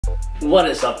What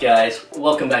is up, guys?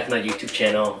 Welcome back to my YouTube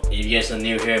channel. If you guys are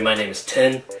new here, my name is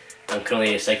Tin. I'm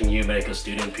currently a second year medical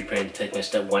student preparing to take my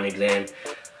Step 1 exam.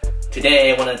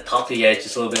 Today I want to talk to you guys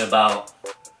just a little bit about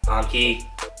Anki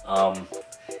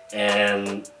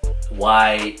and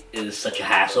why it is such a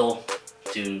hassle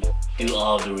to do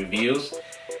all of the reviews.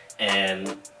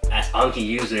 And as Anki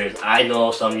users, I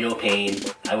know some of your pain.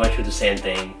 I went through the same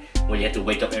thing where you have to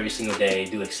wake up every single day,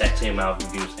 do the exact same amount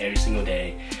of reviews every single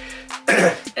day.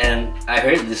 And I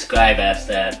heard it described as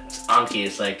that Anki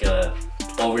is like a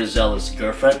overzealous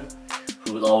girlfriend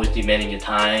who is always demanding your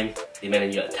time,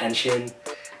 demanding your attention,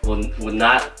 will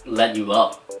not let you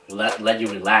up, will not let you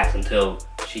relax until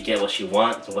she gets what she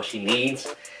wants and what she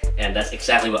needs. And that's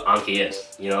exactly what Anki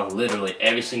is, you know, literally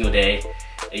every single day.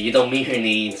 If you don't meet her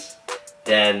needs,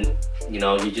 then, you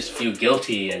know, you just feel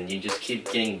guilty and you just keep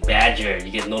getting badgered.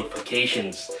 You get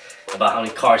notifications about how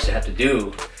many cars you have to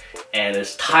do. And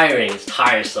it's tiring, it's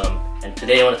tiresome. And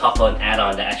today I want to talk about an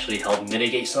add-on that actually helped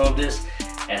mitigate some of this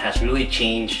and has really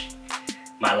changed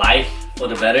my life for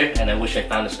the better. And I wish I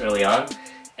found this early on.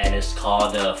 And it's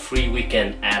called the Free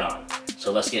Weekend Add-on.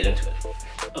 So let's get into it.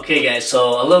 Okay guys,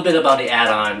 so a little bit about the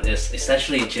add-on is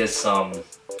essentially just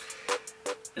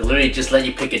it literally just let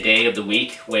you pick a day of the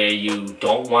week where you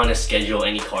don't want to schedule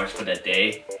any cars for that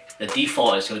day. The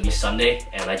default is going to be Sunday,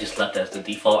 and I just left that as the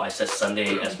default. I set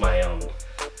Sunday as my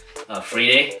free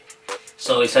day.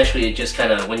 So essentially it just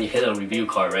kind of, when you hit a review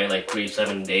card, right, like 3,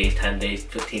 7 days, 10 days,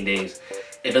 15 days,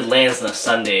 if it lands on a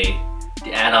Sunday,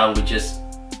 the add-on would just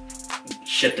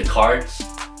ship the cards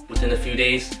within a few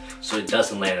days so it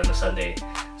doesn't land on a Sunday.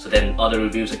 So then other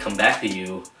reviews that come back to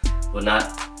you will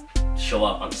not show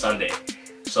up on Sunday.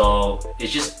 So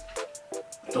it's just,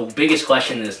 the biggest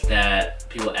question is that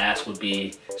people ask would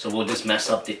be, so will this mess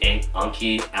up the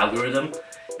Anki algorithm?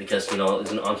 Because, you know,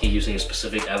 isn't Anki using a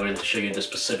specific algorithm to show you the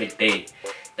specific date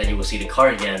that you will see the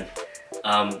card again?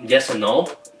 Yes and no.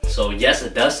 So yes,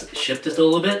 it does shift it a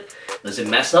little bit. Does it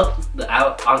mess up the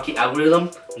Anki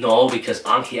algorithm? No, because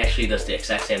Anki actually does the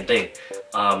exact same thing.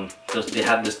 They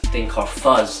have this thing called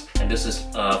fuzz, and this is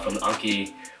from the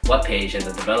Anki webpage and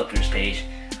the developers page,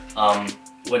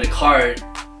 where the card,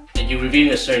 if you're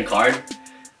reviewing a certain card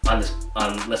on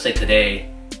let's say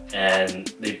today,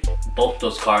 and both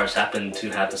those cards happen to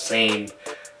have the same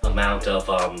amount of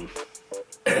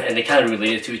and they kind of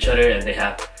related to each other, and they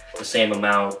have the same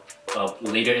amount of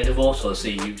later interval. So let's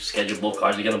say you schedule both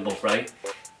cards, you get them both right,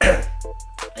 and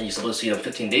you're supposed to see them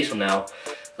 15 days from now.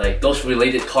 Like, those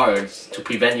related cards, to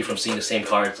prevent you from seeing the same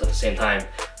cards at the same time,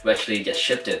 will actually get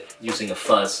shifted using a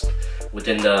fuzz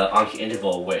within the Anki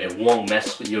interval where it won't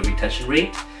mess with your retention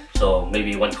rate. So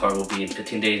maybe one card will be in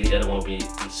 15 days, the other one will be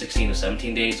in 16 or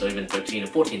 17 days, or even 13 or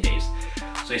 14 days.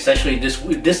 So essentially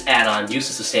this add-on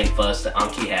uses the same fuzz that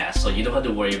Anki has, so you don't have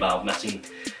to worry about messing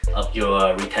up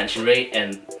your retention rate.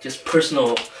 And just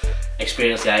personal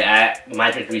experience,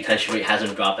 my retention rate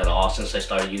hasn't dropped at all since I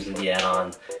started using the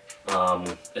add-on.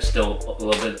 It's still a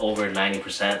little bit over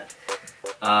 90%.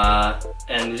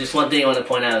 And just one thing I want to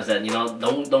point out is that, you know,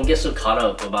 don't get so caught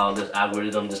up about this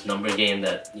algorithm, this number game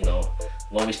that, you know,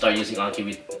 when we start using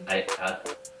Anki,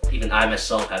 even I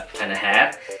myself have kind of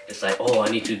had. It's like, oh, I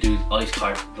need to do all these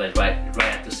cards like right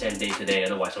at the same day today,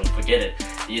 otherwise I'm gonna forget it.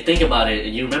 If you think about it,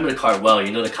 and you remember the card well,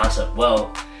 you know the concept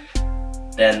well,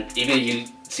 then even if you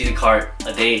see the card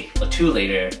a day or two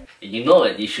later, you know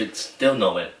it, you should still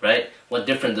know it, right? What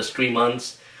difference does 3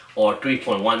 months or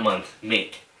 3.1 month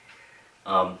make?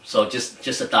 So just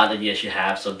a thought that you should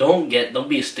have. So don't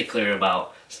be a stickler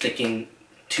about sticking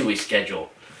to a schedule.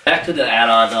 Back to the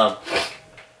add-on,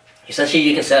 essentially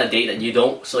you can set a date that you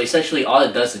don't. So essentially all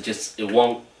it does is just, it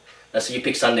won't, let's say you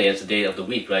pick Sunday as the day of the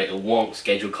week, right? It won't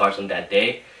schedule cards on that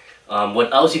day.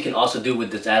 What else you can also do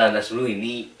with this add-on that's really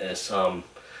neat is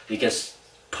you can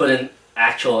put in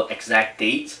actual exact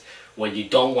dates where you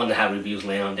don't want to have reviews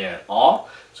land on there at all.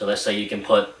 So let's say you can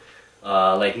put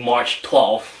like March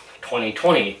 12th,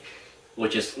 2020,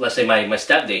 which is, let's say my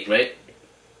step date, right?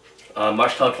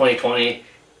 March 12th, 2020,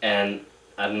 and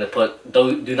I'm gonna put,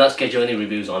 do not schedule any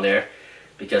reviews on there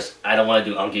because I don't want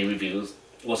to do Anki reviews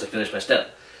once I finish my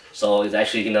step. So it's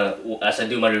actually gonna, as I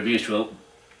do my reviews throughout,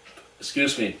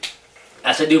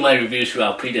 as I do my reviews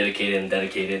throughout pre-dedicated and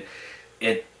dedicated,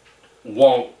 it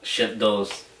won't ship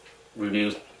those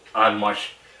reviews on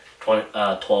March 12,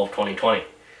 2020.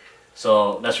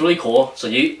 So that's really cool.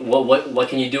 So what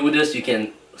can you do with this? You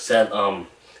can set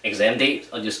exam dates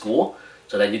of your school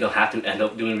so that you don't have to end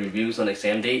up doing reviews on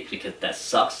exam date, because that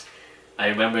sucks. I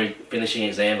remember finishing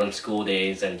exams on school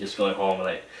days and just going home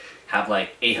and have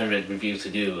like 800 reviews to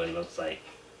do, and it's like,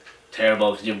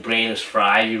 terrible because your brain is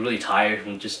fried. You're really tired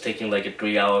from just taking like a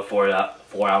 3-hour,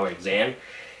 4-hour exam,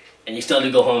 and you still have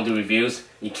to go home and do reviews.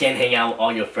 You can't hang out with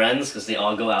all your friends because they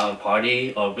all go out and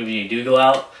party, or maybe you do go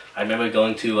out. I remember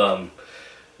going to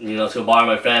to a bar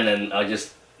with my friend, and I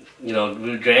just we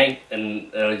drank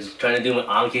and just trying to do an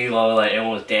Anki while like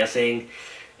everyone was dancing,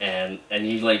 and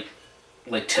you like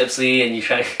tipsy, and you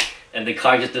try and the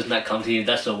car just does not come to you.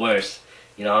 That's the worst.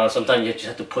 Sometimes you just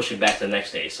have to push it back to the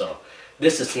next day. So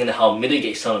this is going to help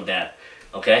mitigate some of that.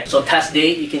 Okay, so test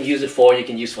date you can use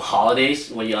for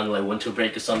holidays when you're on like winter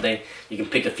break or something. You can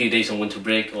pick a few days on winter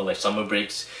break or like summer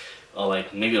breaks, or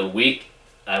like maybe a week.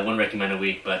 I wouldn't recommend a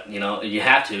week, but if you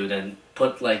have to, then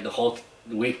put like the whole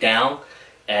week down,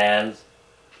 and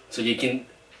so you can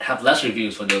have less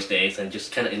reviews for those days and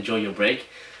just kind of enjoy your break.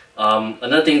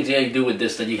 Another thing you do with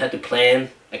this, that you have to plan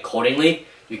accordingly.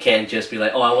 You can't just be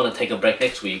like, oh, I want to take a break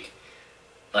next week,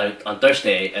 like on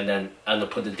Thursday, and then I'm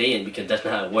gonna put the date in, because that's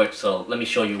not how it works. So let me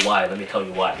show you why. Let me tell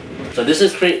you why. So this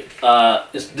is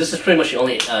pretty much the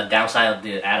only downside of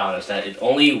the add-on, is that it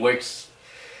only works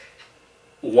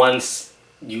once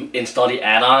you install the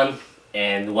add-on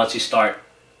and once you start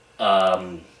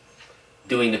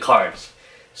doing the cards.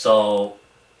 So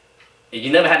if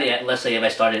you never had the, let's say if I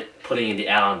started putting in the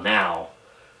add-on now,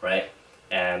 right?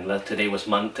 And today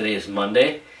is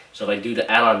Monday. So if I do the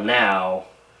add-on now,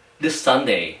 this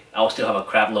Sunday I will still have a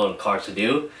crap load of cards to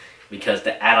do, because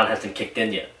the add-on hasn't kicked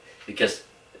in yet. Because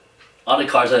all the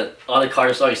cards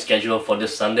already scheduled for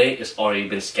this Sunday is already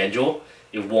been scheduled.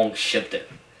 It won't ship it.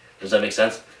 Does that make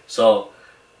sense? So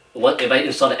what if I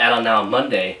install the add-on now on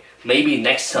Monday? Maybe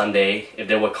next Sunday, if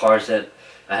there were cards that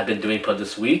I have been doing for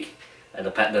this week, and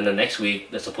then the next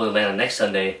week that's supposed to land on next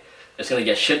Sunday, it's gonna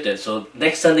get shifted. So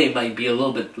next Sunday might be a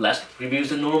little bit less reviews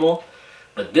than normal,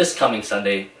 but this coming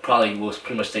Sunday probably will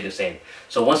pretty much stay the same.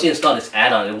 So once you install this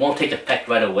add-on, it won't take effect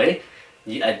right away.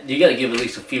 You gotta give at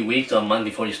least a few weeks or a month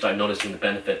before you start noticing the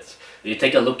benefits. If you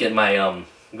take a look at my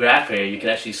graph here, you can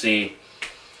actually see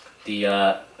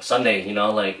the Sunday.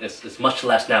 Like it's much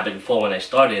less now, but before when I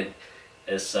started,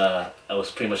 I was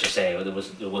pretty much the same.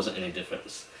 There wasn't any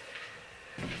difference.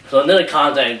 So another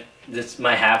con that this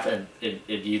might have,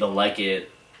 if you don't like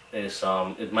it, is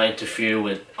it might interfere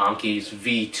with Anki's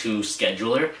V2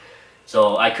 scheduler.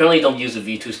 So I currently don't use the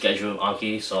V2 scheduler of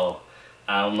Anki, so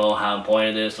I don't know how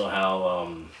important it is, or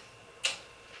how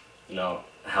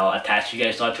how attached you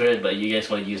guys are to it. But you guys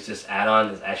want to use this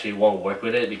add-on, it actually won't work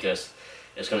with it, because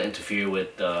it's going to interfere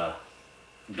with the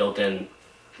built-in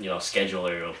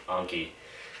scheduler of Anki.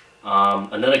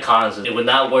 Another con is it would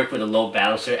not work with a load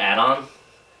balancer add-on,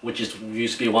 which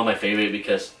used to be one of my favorite,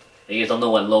 because you guys don't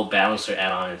know what load balancer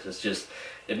add-on is. It's just,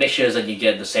 it makes sure that you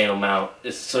get the same amount.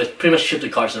 So it's pretty much shift the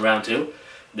cards around too,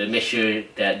 but make sure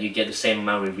that you get the same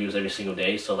amount of reviews every single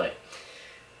day. So like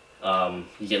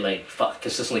you get like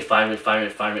consistently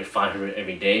 500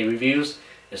 every day reviews,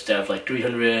 instead of like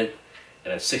 300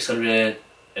 and then 600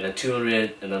 and then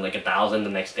 200 and then like 1,000 the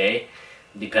next day,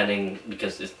 depending,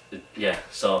 because yeah.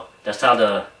 So that's how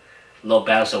the load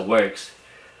balancer works.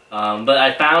 But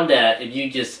I found that if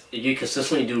you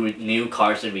consistently do new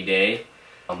cards every day,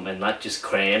 and not just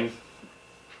cram,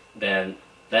 then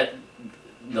the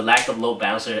lack of load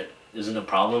balancer isn't a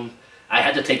problem. I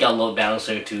had to take out load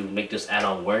balancer to make this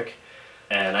add-on work,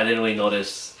 and I didn't really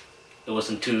notice it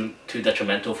wasn't too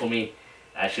detrimental for me.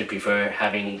 I actually prefer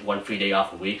having one free day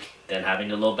off a week than having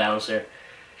the load balancer.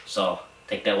 So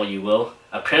take that what you will.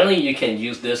 Apparently you can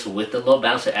use this with the load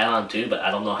balancer add-on too, but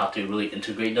I don't know how to really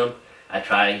integrate them. I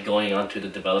tried going onto the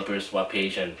developer's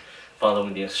webpage and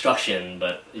following the instruction,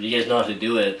 but if you guys know how to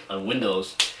do it on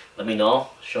Windows, let me know.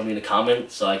 Show me in the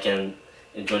comments so I can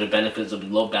enjoy the benefits of the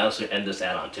load balancer and this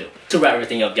add-on too. To wrap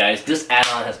everything up, guys, this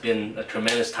add-on has been a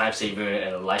tremendous time saver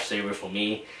and a lifesaver for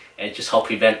me. And it just helped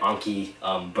prevent Anki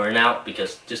burnout,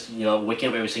 because just waking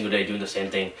up every single day doing the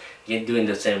same thing, doing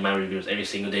the same amount of reviews every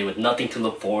single day with nothing to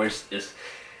look forward is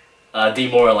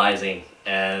demoralizing.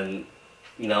 And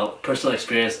personal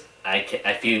experience, I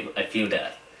feel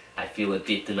that. I feel it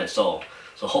deep in my soul.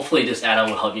 So hopefully this add-on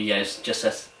will help you guys just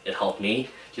as it helped me.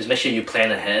 Just make sure you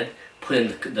plan ahead. Put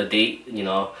in the date,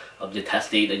 of the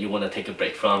test date that you want to take a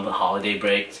break from, the holiday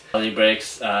breaks,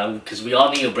 because we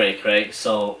all need a break, right?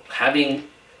 So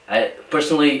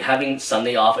personally having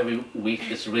Sunday off every week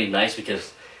is really nice,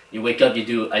 because you wake up, I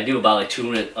do about like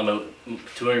 200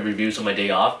 reviews on my day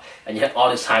off, and you have all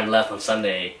this time left on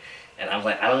Sunday. And I'm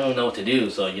like, I don't even know what to do.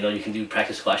 So you can do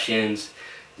practice questions.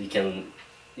 You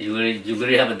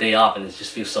literally have a day off, and it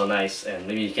just feels so nice. And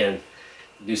maybe you can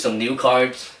do some new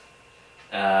cards.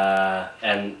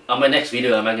 And on my next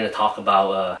video, I'm going to talk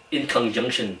about in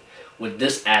conjunction with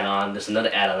this add-on. There's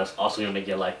another add-on that's also going to make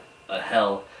your life a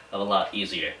hell of a lot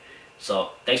easier.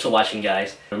 So thanks for watching,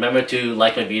 guys. Remember to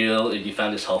like my video if you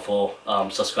found this helpful.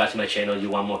 Subscribe to my channel if you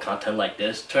want more content like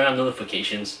this. Turn on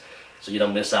notifications so you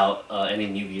don't miss out any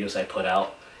new videos I put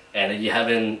out. And if you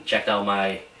haven't checked out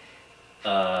my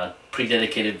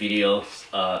pre-dedicated videos,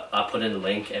 I'll put in the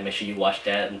link, and make sure you watch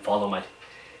that and follow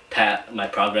my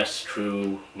progress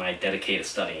through my dedicated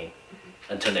studying.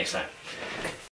 Until next time.